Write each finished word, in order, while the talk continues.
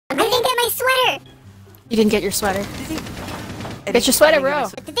my sweater. You didn't get your sweater. Get your sweater, bro.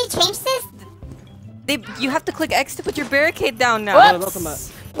 Did they change this? You have to click X to put your barricade down now.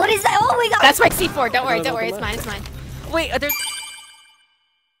 Whoops. What is that? Oh my god. That's my C4. Don't worry, don't worry. It's mine, it's mine. Wait,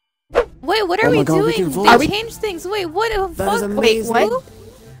 Wait, what are we doing? They changed things. Wait, what the fuck? Wait, what?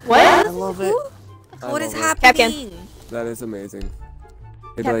 What? I love it. What is happening? That is amazing.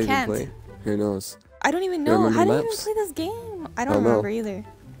 Did I even play? Who knows? I don't even know. How do you even play this game? I don't remember either.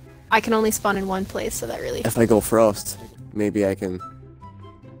 I can only spawn in one place, so that really... If I go Frost, maybe I can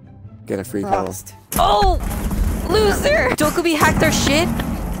get a free kill. Oh! Loser! Tsuki hacked our shit?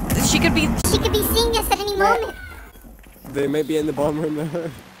 She could be seeing us at any moment. They may be in the bomb room now.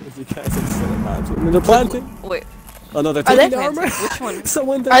 If you guys are still imagine. They're planting. Wait. Oh no, they're taking armor. Which one?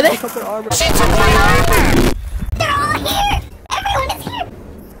 Someone are they? Pick up their armor. She took my armor! They're all here! Everyone is here!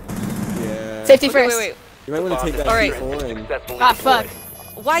 Yeah. Safety first. Wait. You might want to take that C4 and... Ah, fuck.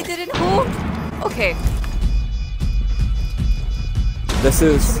 Why didn't who? Okay. This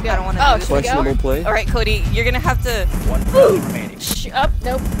is I don't want to do this. questionable play. Alright, Cody, you're gonna have to...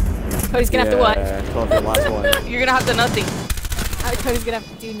 Nope. Cody's gonna have to what? The last one. You're gonna have to nothing. Cody's gonna have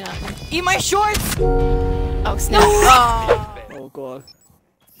to do nothing. Eat my shorts! Oh, snap. Oh. Oh god.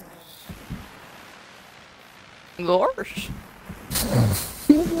 Gosh.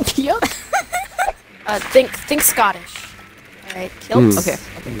 Yup. Think Scottish. Alright, kilts. Okay.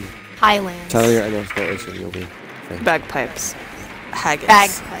 Highlands. Channel your inner Scottish and you'll be fine. Bagpipes. Haggis.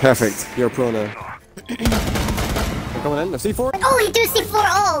 Bagpipes. Perfect. You're a pro now. They're coming in. The C4? Oh, you do C4.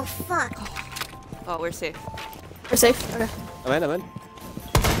 Oh, fuck. Oh, we're safe. We're safe. Okay. I'm in.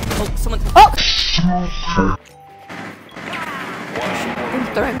 Oh, someone. Oh!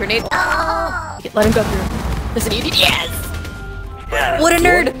 Throwing a grenade. Oh. Let him go through. Listen, you need. Yes! What a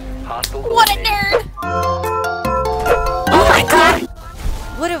nerd! What a nerd! Oh my god!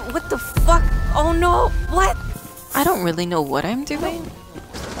 What the fuck? Oh no! What? I don't really know what I'm doing.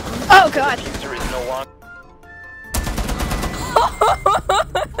 Oh god!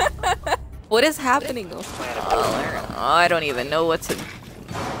 What is happening? Oh, I don't even know what to.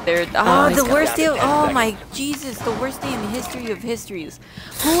 The worst day. Oh my Jesus! The worst day in the history of histories.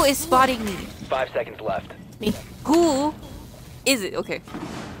 Who is spotting me? 5 seconds left. Me. Who is it? Okay.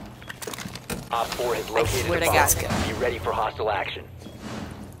 Op 4 has located swear the to bomb. God. Be ready for hostile action.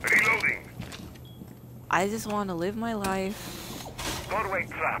 Reloading. I just want to live my life Doorway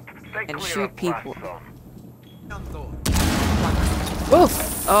trap. Stay and clear shoot of people. blast zone.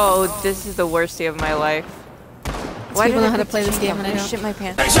 Woof! Oh, this is the worst day of my life. Why do I know how to play this game and I don't? Shit my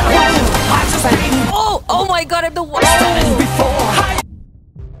pants. Oh my god, I'm the worst.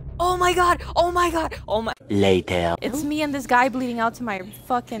 Oh my god, oh my god, oh my. Later. It's me and this guy bleeding out to my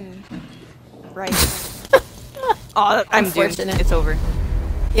fucking right. Oh, I'm doomed. It's over.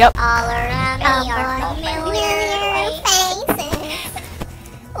 Yep. All around me are familiar faces.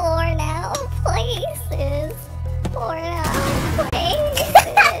 Worn out places. Worn out places.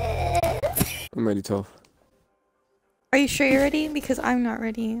 I'm ready, tough. Are you sure you're ready? Because I'm not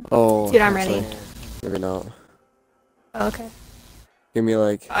ready. Oh. Dude, I'm ready. Maybe not. Oh, okay. Give me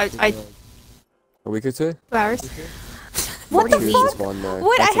like I a week or 2. 2 hours. What the Viewers fuck? spawn now.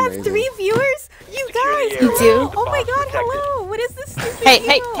 What? That's I have amazing. 3 viewers? You guys! You do? Oh my god, hello! What is this stupid Hey,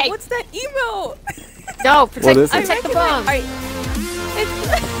 emo? hey. What's that emo? No, What is it? protect the bomb. Alright.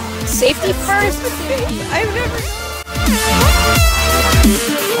 Safety first. I've never...